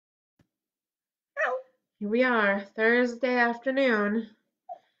Here we are, Thursday afternoon,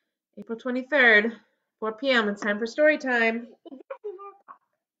 April 23rd, 4 p.m. It's time for story time.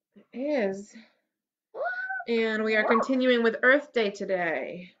 It is. And we are continuing with Earth Day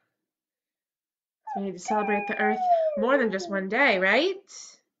today. We need to celebrate the Earth more than just one day, right?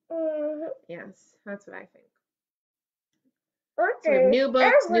 Yes, that's what I think. So we have new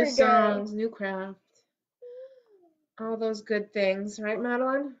books, new songs, new craft, all those good things, right,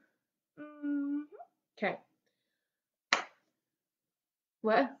 Madeline? Okay.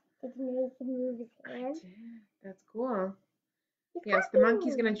 What? Did you move his hand? That's cool. Yes, the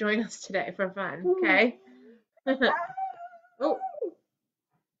monkey's going to join us today for fun, okay? Oh,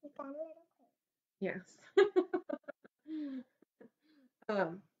 yes.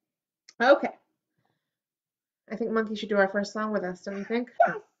 Okay. I think Monkey should do our first song with us, don't you think?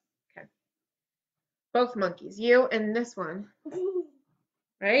 Okay. Both monkeys, you and this one.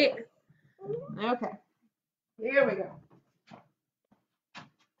 Right? Okay. Here we go.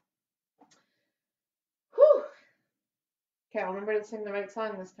 Whew. Okay, I'll remember to sing the right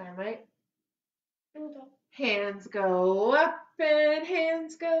song this time, right? Okay. Hands go up and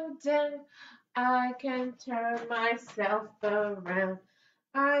hands go down. I can turn myself around.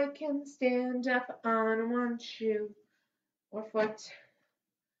 I can stand up on one shoe or foot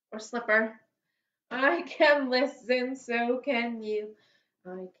or slipper. I can listen, so can you.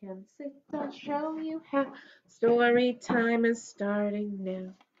 I can sit, I'll show you how. Story time is starting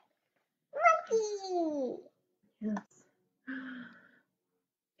now. Monkey! Yes.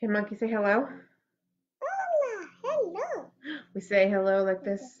 Can Monkey say hello? Hola, hello. We say hello like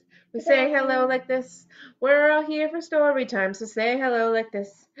this. We say hello like this. We're all here for story time, so say hello like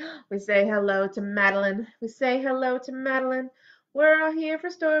this. We say hello to Madeline. We say hello to Madeline. We're all here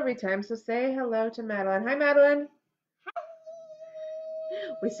for story time, so say hello to Madeline. Hi, Madeline.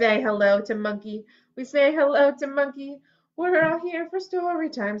 We say hello to Monkey. We say hello to Monkey. We're all here for story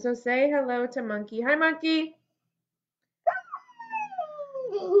time, so say hello to Monkey. Hi, Monkey.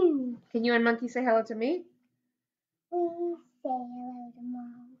 Can you and Monkey say hello to me? We say hello to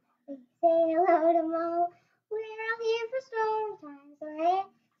Mom. We say hello to Mom. We're all here for story time, so hey,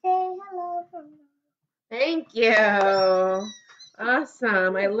 say hello from Mom. Thank you.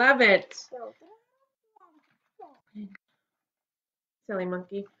 Awesome. I love it. Silly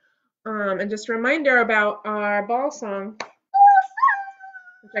monkey. And just a reminder about our ball song,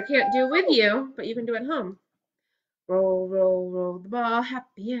 which I can't do with you, but you can do at home. Roll, roll, roll the ball,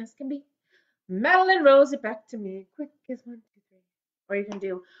 happy as can be. Madeline rolls it back to me, quick as 1, 2, 3. Or you can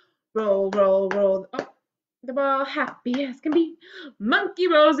do roll, roll, roll the ball, happy as can be. Monkey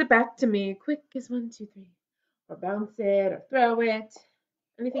rolls it back to me, quick as 1, 2, 3. Or bounce it, or throw it.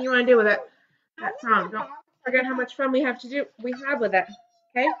 Anything you want to do with it. That song. Don't forget how much fun we have with it.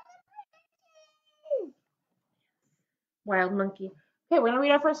 Okay? Wild monkey. Okay, we're gonna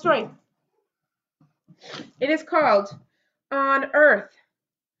read our first story. It is called On Earth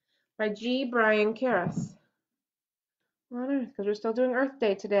by G. Brian Karras. On Earth, because we're still doing Earth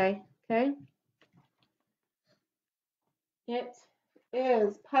Day today. Okay? It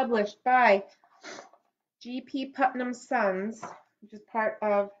is published by G.P. Putnam Sons, which is part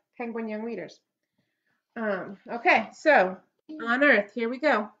of Penguin Young Readers. Okay, so On Earth, here we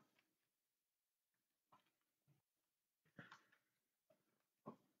go.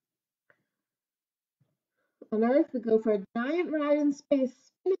 On Earth, we go for a giant ride in space,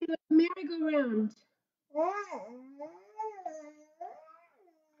 spinning like a merry-go-round.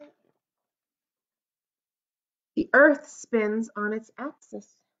 The Earth spins on its axis.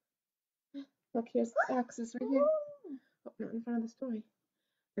 Look, here's the axis right here. Oh, not in front of the story.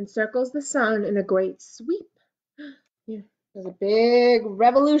 And circles the sun in a great sweep. Here, there's a big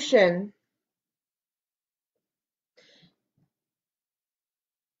revolution.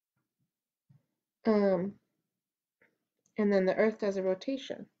 And then the Earth does a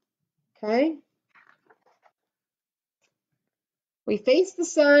rotation. Okay? We face the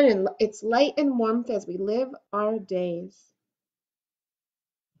sun and its light and warmth as we live our days.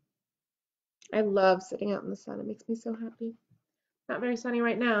 I love sitting out in the sun. It makes me so happy. Not very sunny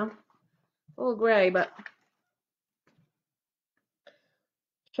right now. A little gray, but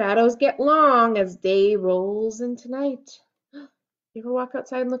shadows get long as day rolls into night. You ever walk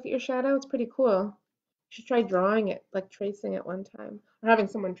outside and look at your shadow? It's pretty cool. You should try drawing it, like tracing it one time. Or having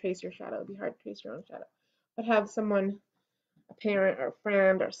someone trace your shadow. It'd be hard to trace your own shadow. But have someone, a parent or a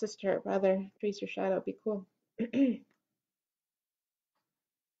friend or sister or brother, trace your shadow. It'd be cool.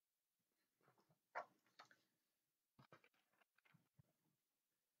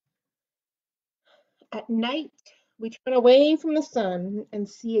 At night, we turn away from the sun and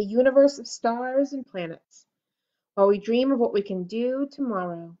see a universe of stars and planets, while we dream of what we can do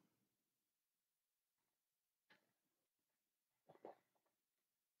tomorrow.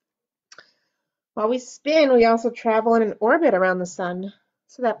 While we spin, we also travel in an orbit around the sun,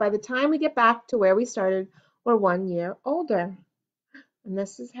 so that by the time we get back to where we started, we're 1 year older. And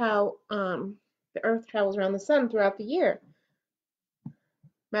this is how the Earth travels around the sun throughout the year.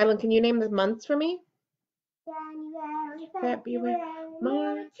 Madeline, can you name the months for me? January, February,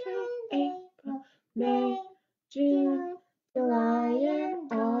 March, April, May, June, July,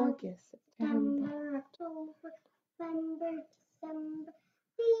 and August, September. October, November, December.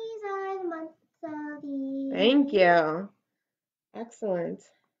 These are the months of the year. Thank you. Excellent.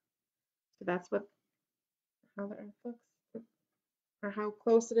 So that's how the Earth looks, or how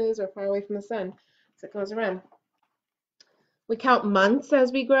close it is or far away from the sun as it goes around. We count months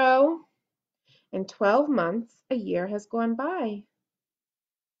as we grow. In 12 months, a year has gone by.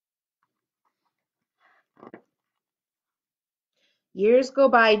 Years go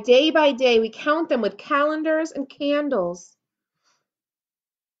by day. We count them with calendars and candles.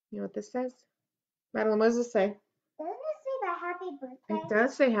 You know what this says? Madeline, what does this say? Doesn't it say the happy birthday? It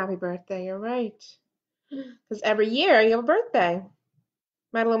does say happy birthday. You're right. Because every year you have a birthday.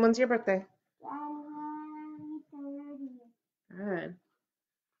 Madeline, when's your birthday? January 30th. Good.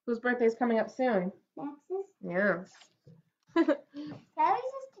 Whose birthday is coming up soon? Max's. Yes. Sally's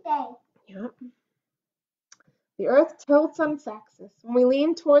is today. Yep. The Earth tilts on its axis. When we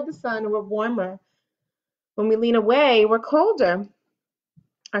lean toward the sun, we're warmer. When we lean away, we're colder.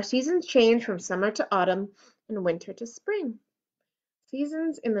 Our seasons change from summer to autumn and winter to spring.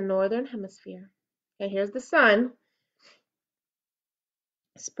 Seasons in the northern hemisphere. Okay, here's the sun.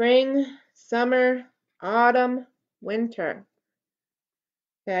 Spring, summer, autumn, winter.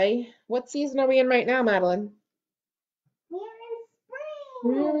 Okay, what season are we in right now, Madeline? We're in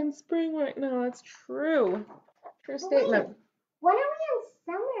spring. We're in spring right now. That's true. True But statement. wait, when are we in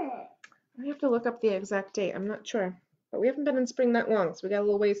summer? I have to look up the exact date. I'm not sure. But we haven't been in spring that long, so we got a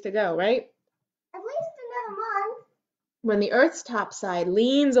little ways to go, right? At least another month. When the Earth's top side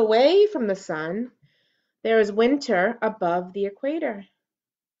leans away from the sun, there is winter above the equator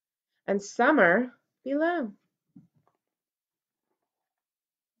and summer below.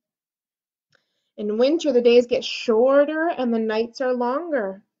 In winter, the days get shorter and the nights are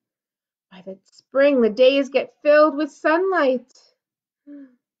longer. By the spring, the days get filled with sunlight.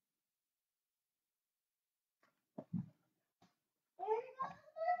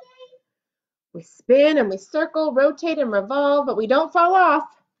 We spin and we circle, rotate and revolve, but we don't fall off.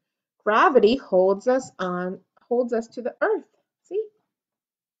 Gravity holds us to the Earth. See?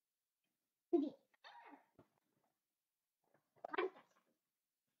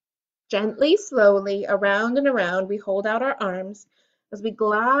 Gently, slowly, around and around, we hold out our arms as we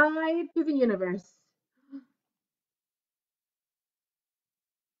glide through the universe.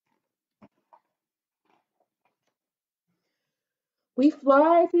 We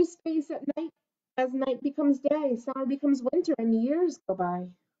fly through space at night as night becomes day, summer becomes winter, and years go by.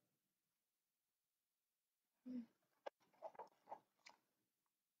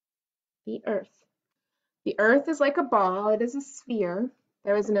 The Earth. The Earth is like a ball. It is a sphere.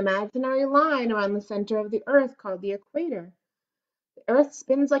 There is an imaginary line around the center of the Earth called the equator. The Earth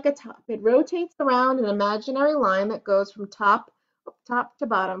spins like a top. It rotates around an imaginary line that goes from top to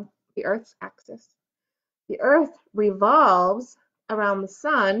bottom, the Earth's axis. The Earth revolves around the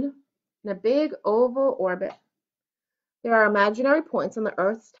sun in a big oval orbit. There are imaginary points on the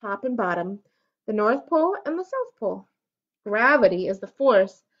Earth's top and bottom, the North Pole and the South Pole. Gravity is the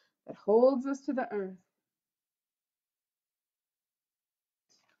force that holds us to the Earth.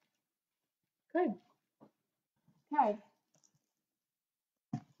 Good. Okay.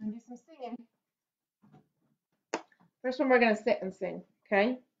 I'm gonna do some singing. First one, we're gonna sit and sing.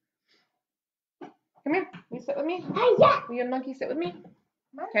 Okay. Come here. Will you sit with me? Hey, yeah. Will you and Monkey sit with me?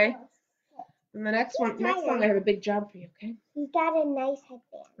 Okay. And the next song, I have a big job for you. Okay. He's got a nice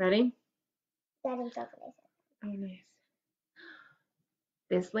headband. Ready? Got himself a nice headband. Oh, nice.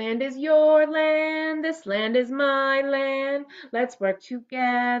 This land is your land, this land is my land. Let's work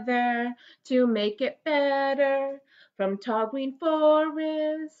together to make it better. From tall green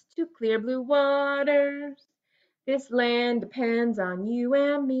forests to clear blue waters, this land depends on you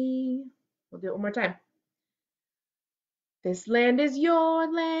and me. We'll do it one more time. This land is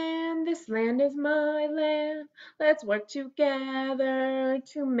your land, this land is my land. Let's work together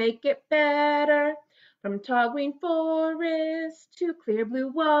to make it better. From tall green forests to clear blue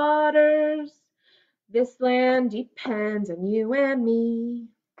waters, this land depends on you and me.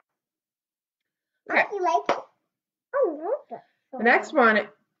 Okay. You like it? Oh, look. The next one,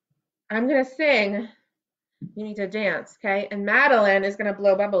 I'm going to sing. You need to dance, okay? And Madeline is going to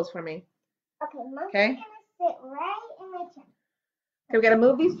blow bubbles for me. Okay, Monkey's Okay. gonna sit right in my chair. Okay, we got to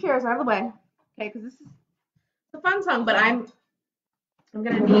move these chairs out of the way. Okay, because this is a fun song, but I'm going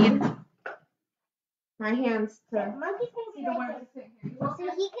to need my hands to Monkey's gonna see sit the right words to sing. Here, you there. walk So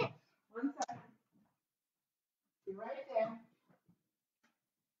back. he can. 1 second. Be right there.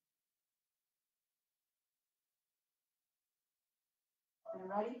 I'm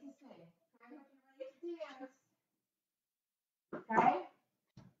ready to sing. I'm ready to dance. Okay?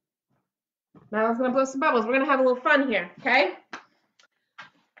 Madeline's going to blow some bubbles. We're going to have a little fun here, okay?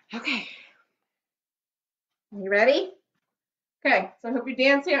 Okay. You ready? Okay, so I hope you're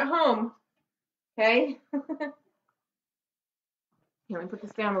dancing at home. Okay? Here, let me put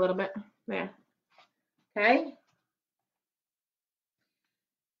this down a little bit. There. Okay?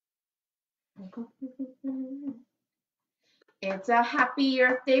 It's a happy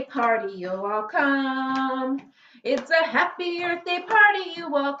Earth Day party, you're welcome. It's a happy Earth Day party, you're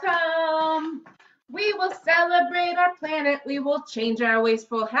welcome. We will celebrate our planet, we will change our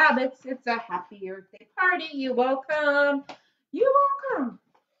wasteful habits. It's a happy Earth Day party, you're welcome. You're welcome.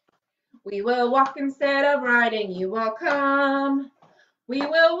 We will walk instead of riding, you're welcome. We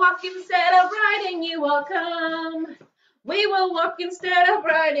will walk instead of riding, you're welcome. We will walk instead of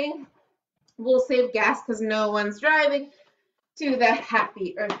riding. We'll save gas because no one's driving. To the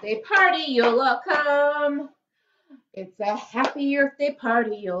happy Earth Day party, you're welcome. It's a happy Earth Day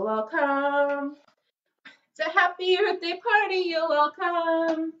party, you're welcome. It's a happy Earth Day party, you're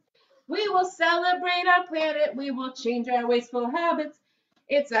welcome. We will celebrate our planet, we will change our wasteful habits.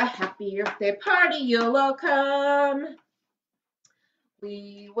 It's a happy Earth Day party, you're welcome.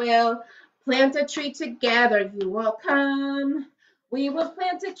 We will plant a tree together, you're welcome. We will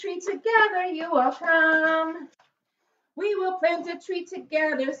plant a tree together, you're welcome. We will plant a tree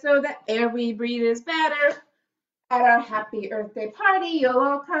together so that air we breathe is better. At our happy Earth Day party, you're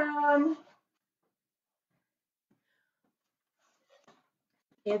welcome.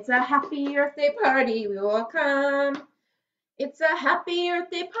 It's a happy Earth Day party, you're welcome. It's a happy Earth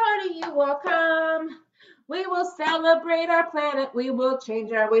Day party, you're welcome. We will celebrate our planet, we will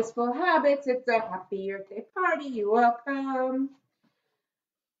change our wasteful habits. It's a happy Earth Day party, you're welcome.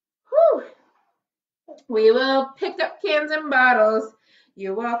 Whew. We will pick up cans and bottles,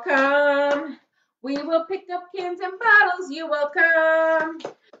 you're welcome. We will pick up cans and bottles, you're welcome.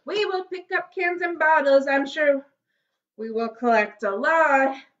 We will pick up cans and bottles, I'm sure we will collect a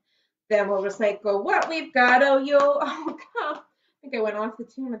lot. Then we'll recycle what we've got. Oh, God. I think I went off the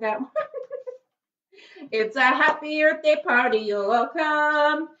tune with that one. It's a happy Earth Day party, you're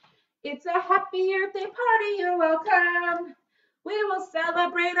welcome. It's a happy Earth Day party, you're welcome. We will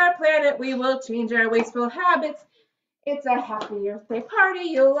celebrate our planet, we will change our wasteful habits. It's a happy Earth Day party,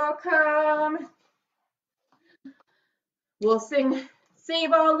 you're welcome. We'll sing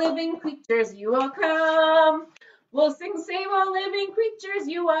Save All Living Creatures, you're welcome. We'll sing Save All Living Creatures,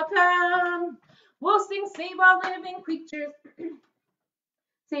 you're welcome. We'll sing Save All Living Creatures.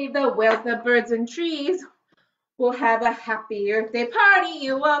 Save the whales, the birds, and trees. We'll have a happy Earth Day party,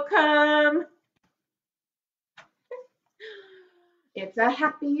 you're welcome. It's a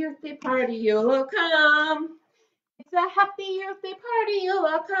happy Earth Day party, you're welcome. It's a happy Earth Day party, you're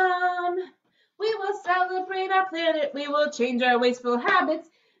welcome. We will celebrate our planet, we will change our wasteful habits.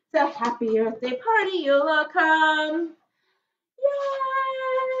 It's a happy Earth Day party, you're welcome.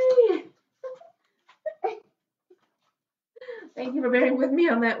 Yay! Thank you for bearing with me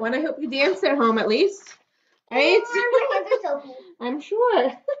on that one. I hope you danced at home at least. Right? My hands are soapy. I'm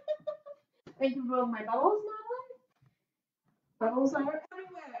sure. Thank you for my bubbles, Madeline. Bubbles are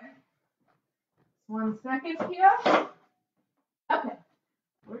everywhere. 1 second here. Okay,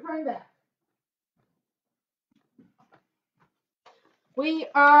 we're coming back. We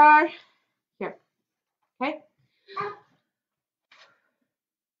are here. Okay.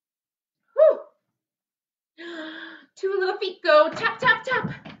 Whew. 2 little feet go tap, tap,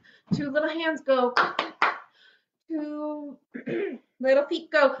 tap. 2 little hands go. 2 little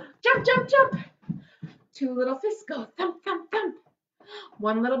feet go jump, jump, jump. 2 little fists go thump, thump, thump.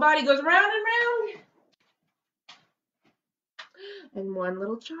 1 little body goes round and round. And 1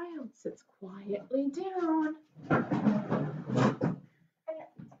 little child sits quietly down.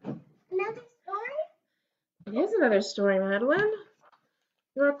 Another story? It is another story, Madeline.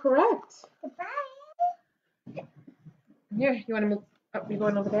 You are correct. Goodbye. Here, you want to move up? You're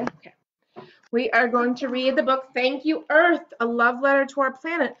going over there? Okay. We are going to read the book Thank You Earth, A Love Letter to Our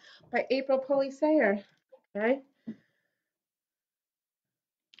Planet by April Pulley Sayer. Okay.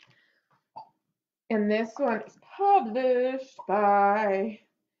 And this one is published by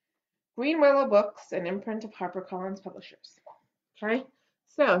Green Willow Books, an imprint of HarperCollins Publishers. Okay,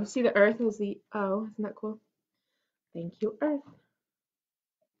 so you see the earth is the O. Isn't that cool? Thank you, Earth.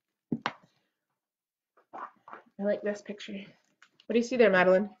 I like this picture. What do you see there,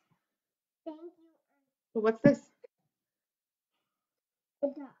 Madeline? Thank you. Well, what's this? A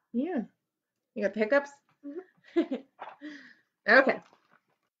dog. Yeah. You got the hiccups? Mhm. Okay.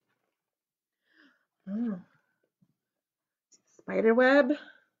 Oh. Spider web.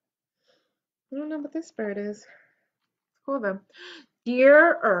 I don't know what this bird is. It's cool though.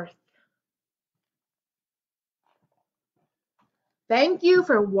 Dear Earth, thank you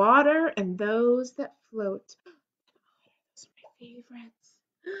for water and those that float. Those are my favorites.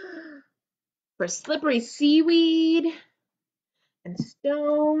 For slippery seaweed and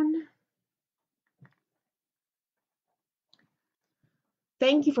stone.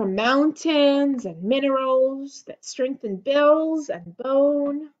 Thank you for mountains and minerals that strengthen bills and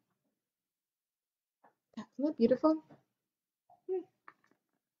bone. Isn't that beautiful?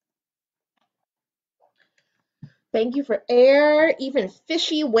 Thank you for air, even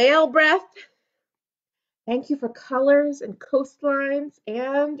fishy whale breath. Thank you for colors and coastlines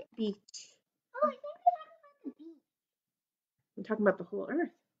and beach. Oh, I think we're talking about the beach. I'm talking about the whole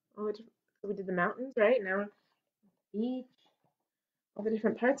earth. So we did the mountains, right? Now beach, all the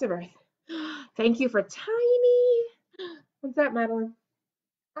different parts of earth. Thank you for tiny. What's that, Madeline?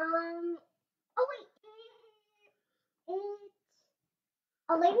 Oh wait, it's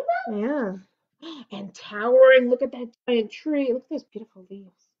a ladybug? Yeah. And towering. Look at that giant tree. Look at those beautiful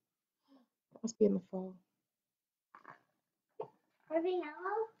leaves. That must be in the fall. Are they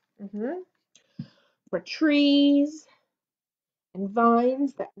yellow? Mm-hmm. For trees and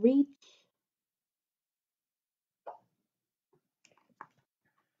vines that reach.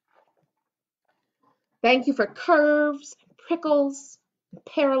 Thank you for curves, and prickles, and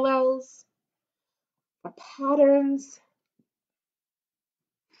parallels, for patterns.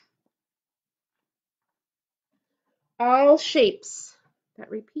 All shapes that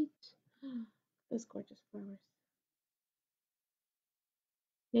repeat. Those gorgeous flowers.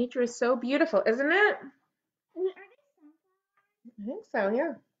 Nature is so beautiful, isn't it? Wait, are they sunflowers? I think so,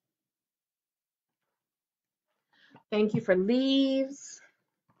 yeah. Thank you for leaves,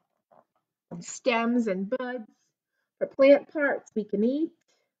 and stems and buds, for plant parts we can eat.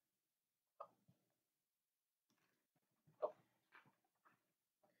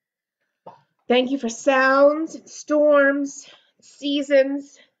 Thank you for sounds, and storms,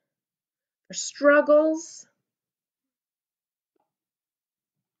 seasons, for struggles.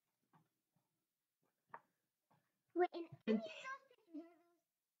 Wait, and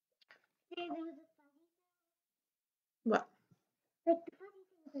And there was a fuzzy what? like the fuzzy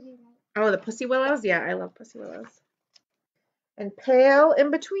things that are like. Oh, the pussy willows? Yeah, I love pussy willows. And pale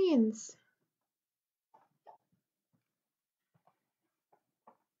in betweens.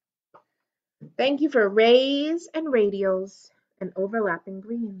 Thank you for rays and radials and overlapping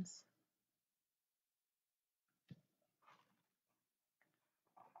greens.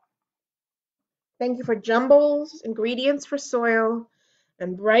 Thank you for jumbles, ingredients for soil,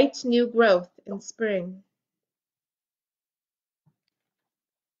 and bright new growth in spring.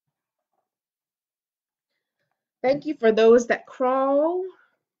 Thank you for those that crawl.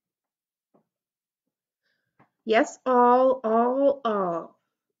 Yes, all,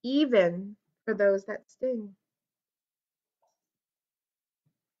 even for those that sting.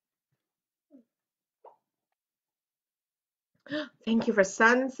 Thank you for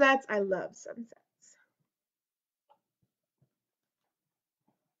sunsets. I love sunsets.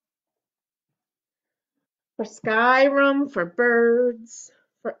 For sky room, for birds,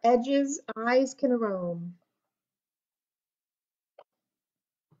 for edges eyes can roam.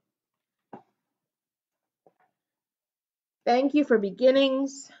 Thank you for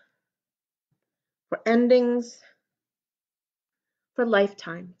beginnings, for endings, for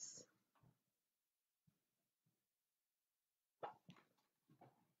lifetimes.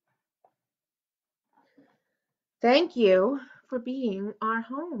 Thank you for being our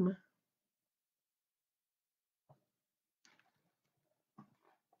home.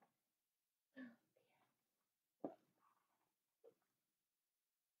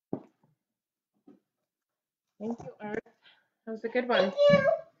 Thank you, Earth. That was a good one. Thank you.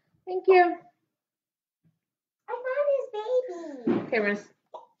 Thank you. I found his baby. Okay, we're gonna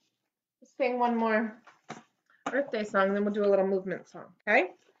sing one more Earth Day song, then we'll do a little movement song,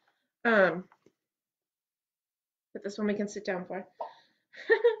 okay? But this one we can sit down for.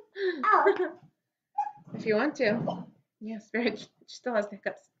 Oh. If you want to. Yes, very. She still has the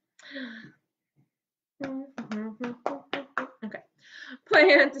hiccups. Okay.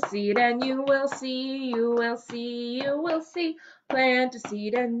 Plant a seed and you will see, you will see, you will see. Plant a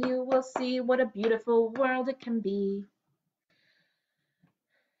seed and you will see what a beautiful world it can be.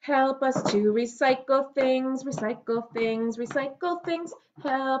 Help us to recycle things, recycle things, recycle things.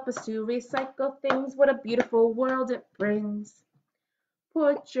 Help us to recycle things. What a beautiful world it brings.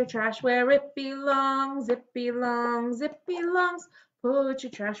 Put your trash where it belongs, it belongs, it belongs. Put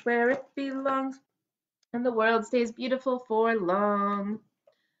your trash where it belongs, and the world stays beautiful for long.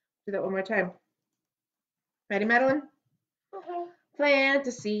 Do that one more time. Ready, Madeline? Okay. Plant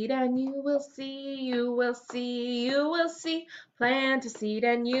a seed and you will see, you will see, you will see. Plant a seed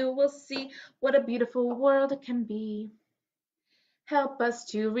and you will see what a beautiful world it can be. Help us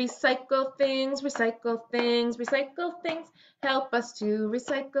to recycle things, recycle things, recycle things. Help us to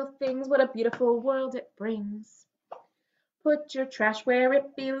recycle things. What a beautiful world it brings. Put your trash where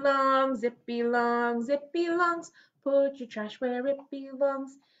it belongs, it belongs, it belongs. Put your trash where it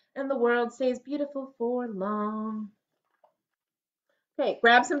belongs, and the world stays beautiful for long. Okay,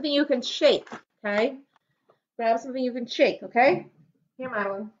 grab something you can shake, okay? Grab something you can shake, okay? Here,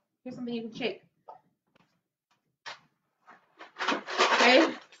 Madeline, here's something you can shake.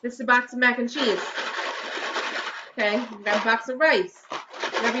 Okay, this is a box of mac and cheese. Okay, you can grab a box of rice.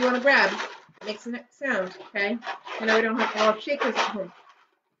 Whatever you want to grab. It makes a sound, okay? I know we don't have all shakers at home.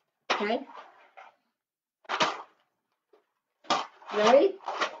 Okay? Ready?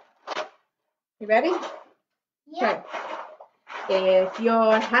 You ready? Yeah. Okay. If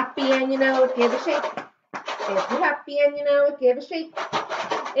you're happy and you know it, give a shake. If you're happy and you know it, give a shake.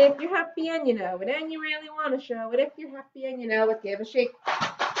 If you're happy and you know it and you really want to show it, if you're happy and you know it, give a shake.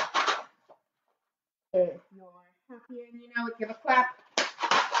 If you're happy and you know it, give a clap.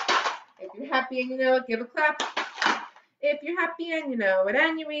 If you're happy and you know it, give a clap. If you're happy and you know it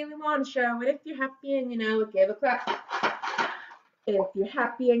and you really want to show it, if you're happy and you know it, give a clap. If you're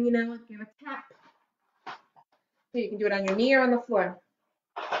happy and you know it, give a tap. So you can do it on your knee or on the floor.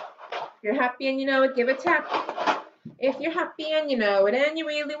 If you're happy and you know it, give a tap. If you're happy and you know it and you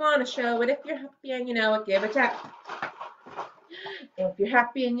really want to show it, if you're happy and you know it, give a tap. If you're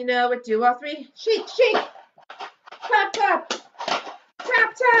happy and you know it, do all three. Shake, shake. Clap, clap.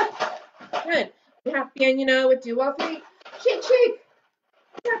 Tap, tap. Good. If you're happy and you know it, do all three. Shake, shake.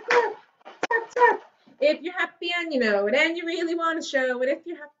 Clap, clap. Tap, tap. If you're happy and you know it and you really want to show it, if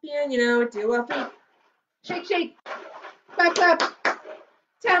you're happy and you know it, do all three. Shake, shake. Clap, clap.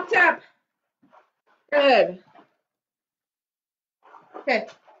 Tap, tap. Good. Okay.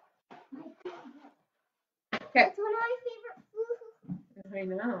 Okay. It's one of my favorite foods. I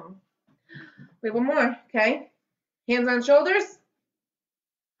know. Wait, one more. Okay. Hands on shoulders.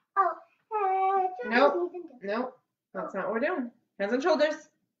 Oh, Nope. Nope. That's not what we're doing. Hands on shoulders.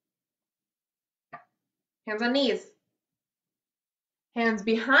 Hands on knees. Hands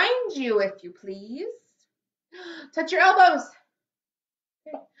behind you, if you please. Touch your elbows.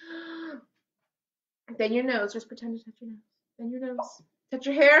 Okay. Then your nose. Just pretend to touch your nose. Then your nose. Touch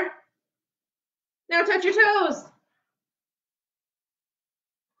your hair. Now touch your toes.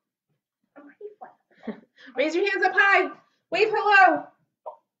 I'm pretty flat. Raise your hands up high. Wave hello.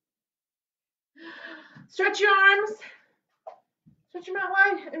 Stretch your arms. Stretch them out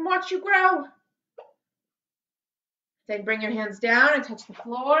wide and watch you grow. Then bring your hands down and touch the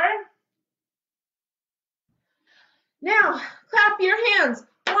floor. Now, clap your hands.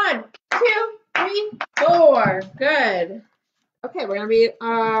 1, 2, 3, 4. Good. Okay, we're going to read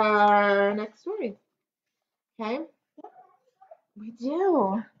our next story. Okay? We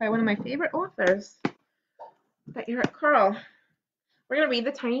do. By one of my favorite authors, by Eric Carle. We're going to read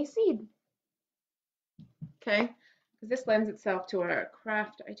The Tiny Seed. Okay? Because this lends itself to our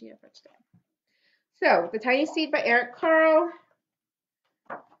craft idea for today. So, The Tiny Seed by Eric Carle,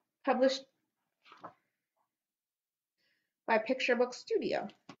 published by Picture Book Studio.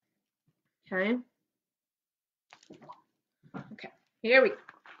 Okay? Okay, here we go.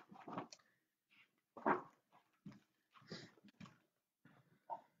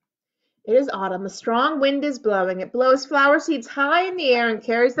 It is autumn. A strong wind is blowing. It blows flower seeds high in the air and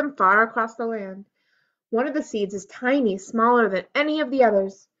carries them far across the land. One of the seeds is tiny, smaller than any of the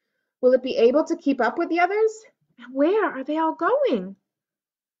others. Will it be able to keep up with the others? And where are they all going?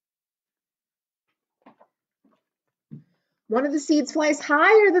 One of the seeds flies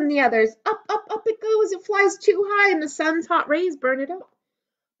higher than the others. Up, up, up it goes. It flies too high and the sun's hot rays burn it up.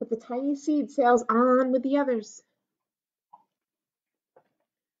 But the tiny seed sails on with the others.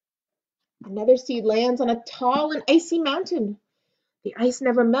 Another seed lands on a tall and icy mountain. The ice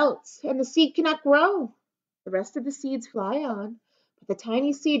never melts and the seed cannot grow. The rest of the seeds fly on, But the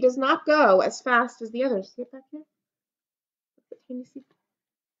tiny seed does not go as fast as the others. See it back here? The tiny seed.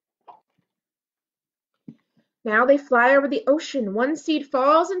 Now they fly over the ocean. One seed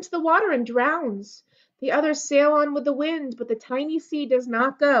falls into the water and drowns. The others sail on with the wind, but the tiny seed does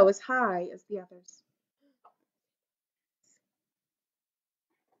not go as high as the others.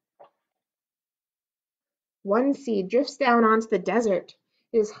 One seed drifts down onto the desert.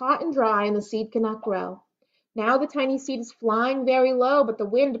 It is hot and dry, and the seed cannot grow. Now the tiny seed is flying very low, but the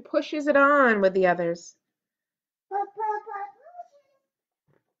wind pushes it on with the others.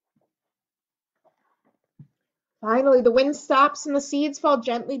 Finally, the wind stops and the seeds fall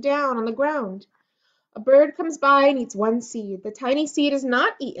gently down on the ground. A bird comes by and eats one seed. The tiny seed is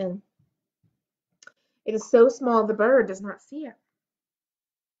not eaten. It is so small the bird does not see it.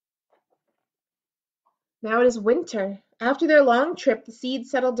 Now it is winter. After their long trip, the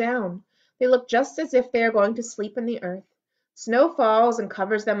seeds settle down. They look just as if they are going to sleep in the earth. Snow falls and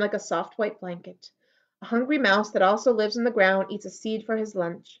covers them like a soft white blanket. A hungry mouse that also lives in the ground eats a seed for his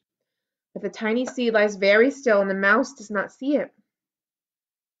lunch. But the tiny seed lies very still and the mouse does not see it.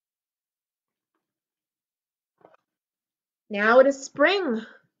 Now it is spring.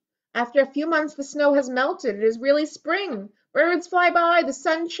 After a few months, the snow has melted. It is really spring. Birds fly by, the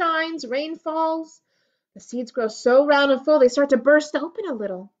sun shines, rain falls. The seeds grow so round and full they start to burst open a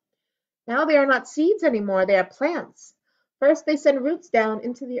little. Now they are not seeds anymore, they are plants. First they send roots down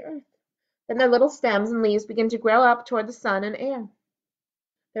into the earth. Then their little stems and leaves begin to grow up toward the sun and air.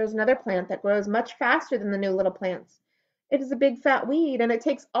 There is another plant that grows much faster than the new little plants. It is a big fat weed, and it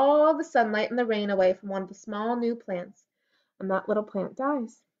takes all the sunlight and the rain away from one of the small new plants, and that little plant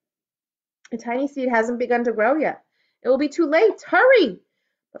dies. The tiny seed hasn't begun to grow yet. It will be too late. Hurry!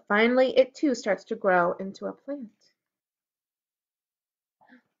 But finally, it too starts to grow into a plant.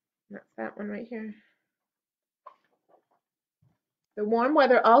 That's that one right here. The warm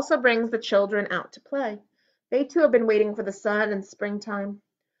weather also brings the children out to play. They too have been waiting for the sun and springtime.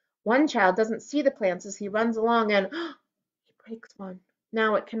 One child doesn't see the plants as he runs along and he breaks one.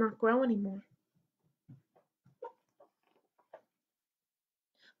 Now it cannot grow anymore.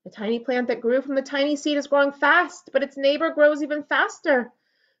 The tiny plant that grew from the tiny seed is growing fast, but its neighbor grows even faster.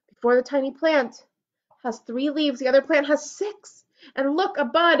 Before the tiny plant has 3 leaves, the other plant has 6. And look, a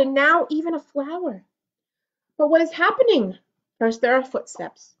bud, and now even a flower. But what is happening? First there are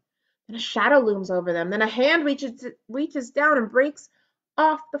footsteps. Then a shadow looms over them. Then a hand reaches down and breaks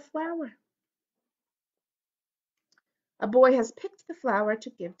off the flower. A boy has picked the flower to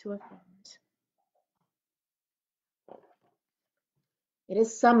give to a friend. It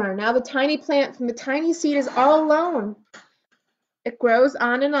is summer. Now the tiny plant from the tiny seed is all alone. It grows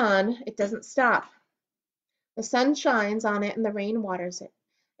on and on. It doesn't stop. The sun shines on it and the rain waters it.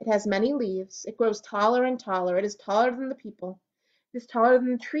 It has many leaves. It grows taller and taller. It is taller than the people. It is taller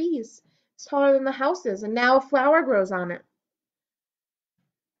than the trees. It's taller than the houses. And now a flower grows on it.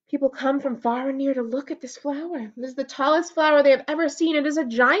 People come from far and near to look at this flower. This is the tallest flower they have ever seen. It is a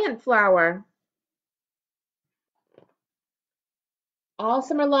giant flower. All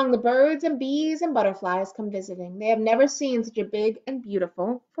summer long, the birds and bees and butterflies come visiting. They have never seen such a big and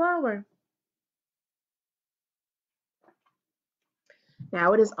beautiful flower.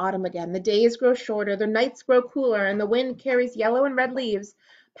 Now it is autumn again. The days grow shorter, the nights grow cooler, and the wind carries yellow and red leaves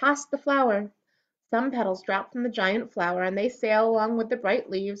past the flower. Some petals drop from the giant flower, and they sail along with the bright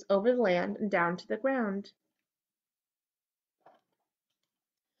leaves over the land and down to the ground.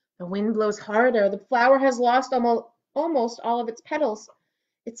 The wind blows harder. The flower has lost almost all of its petals.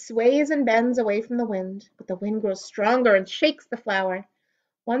 It sways and bends away from the wind, but the wind grows stronger and shakes the flower.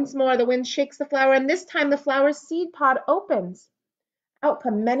 Once more the wind shakes the flower, and this time the flower's seed pod opens. Out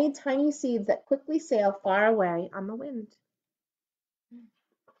come many tiny seeds that quickly sail far away on the wind.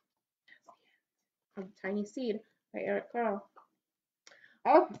 A Tiny Seed by Eric Carle.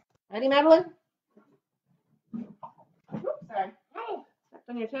 Oh, ready, Madeline? Oops, sorry. Oh, stepped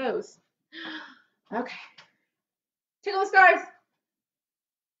on your toes. Okay. Tickle the stars.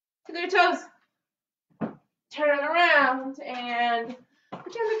 Tickle your toes. Turn around and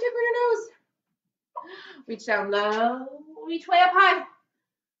pretend to tickle your nose. Reach down low. Reach way up high.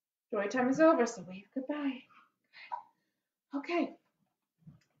 Story time is over, so wave goodbye. Okay.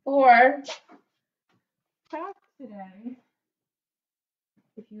 For craft today,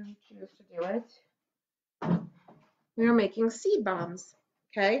 if you choose to do it, we are making seed bombs.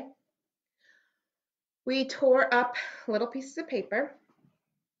 Okay. We tore up little pieces of paper.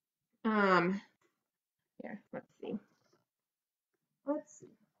 Here, let's see.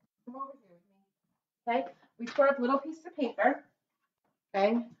 Come over here with me. Okay, we tore up little pieces of paper.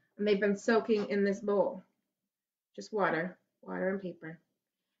 Okay, and they've been soaking in this bowl. Just water. water and paper.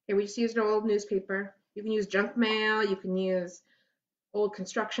 Okay, we just used an old newspaper. You can use junk mail. You can use old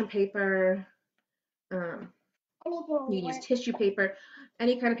construction paper. Anything You will can use work. tissue paper.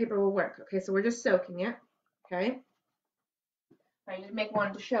 Any kind of paper will work. Okay, so we're just soaking it. Okay. I just make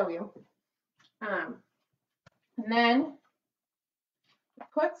one to show you. And then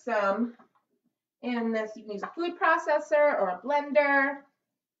put some in this. You can use a food processor or a blender.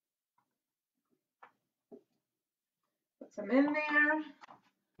 Put some in there.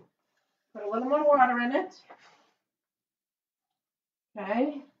 Put a little more water in it.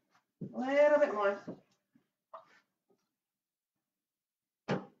 Okay. A little bit more.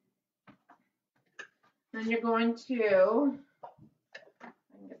 Then you're going to, I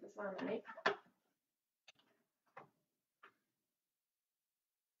can get this on right.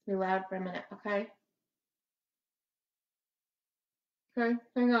 Be loud for a minute, okay? Okay,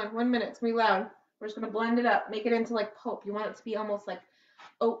 hang on, 1 minute, it's gonna be loud. We're just gonna blend it up, make it into like pulp. You want it to be almost like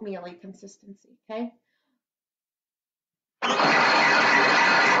oatmeal-y consistency, okay?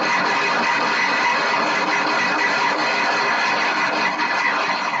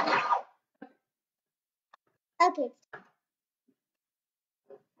 Okay.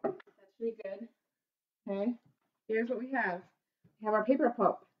 That's pretty good. Okay, here's what we have. We have our paper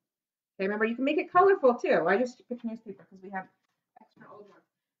pulp. Okay, remember you can make it colorful too. I just picked newspaper because we have extra old ones.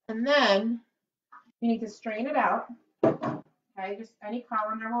 And then you need to strain it out. Okay, just any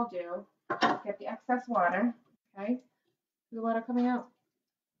colander will do. Get the excess water. Okay, the water coming out.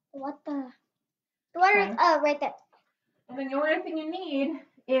 What the? The water is right there. And then the only other thing you need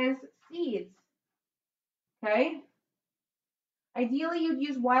is seeds. Okay. Ideally, you'd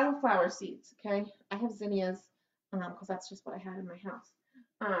use wildflower seeds. Okay. I have zinnias because that's just what I had in my house.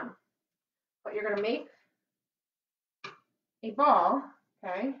 But you're gonna make a ball.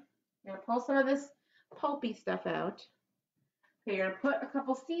 Okay. You're gonna pull some of this pulpy stuff out. Okay. You're gonna put a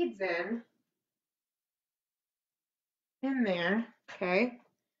couple seeds in there. Okay.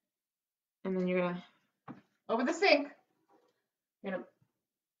 And then you're gonna over the sink. You're gonna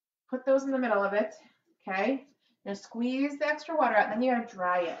put those in the middle of it. Okay. You're gonna squeeze the extra water out. Then you gotta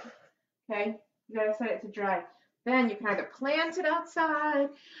dry it. Okay. You gotta set it to dry. Then you can either plant it outside,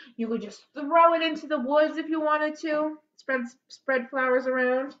 you could just throw it into the woods if you wanted to, spread flowers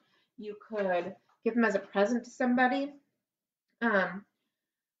around. You could give them as a present to somebody.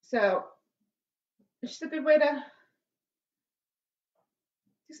 So it's just a good way to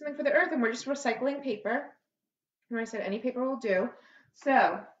do something for the earth, and we're just recycling paper. And I said any paper will do.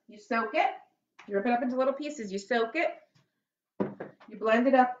 So you soak it, you rip it up into little pieces, you soak it, you blend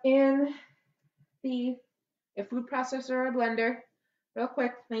it up in a food processor or a blender real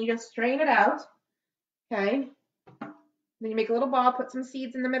quick. Then you just strain it out. Okay. Then you make a little ball, put some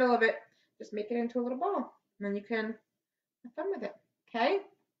seeds in the middle of it. Just make it into a little ball. And then you can have fun with it. Okay.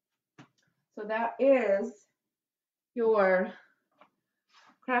 So that is your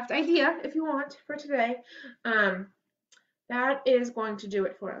craft idea, if you want, for today. That is going to do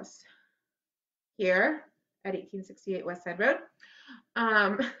it for us here at 1868 West Side Road.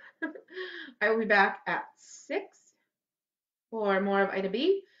 I will be back at 6 for more of Ida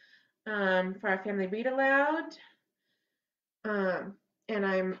B. For our family read aloud. And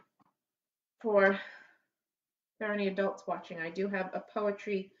I'm for any adults watching, I do have a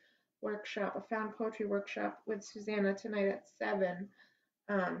poetry workshop, a found poetry workshop with Susanna tonight at 7.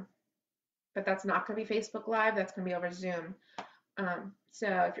 But that's not going to be Facebook Live. That's going to be over Zoom. So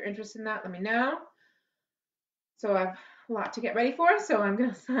if you're interested in that, let me know. So I have a lot to get ready for, so I'm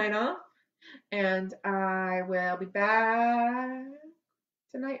going to sign off. And I will be back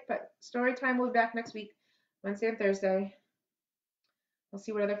tonight, but story time will be back next week, Wednesday and Thursday. We'll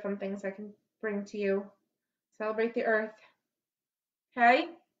see what other fun things I can bring to you. Celebrate the earth. Okay?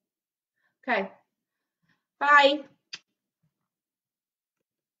 Okay. Bye.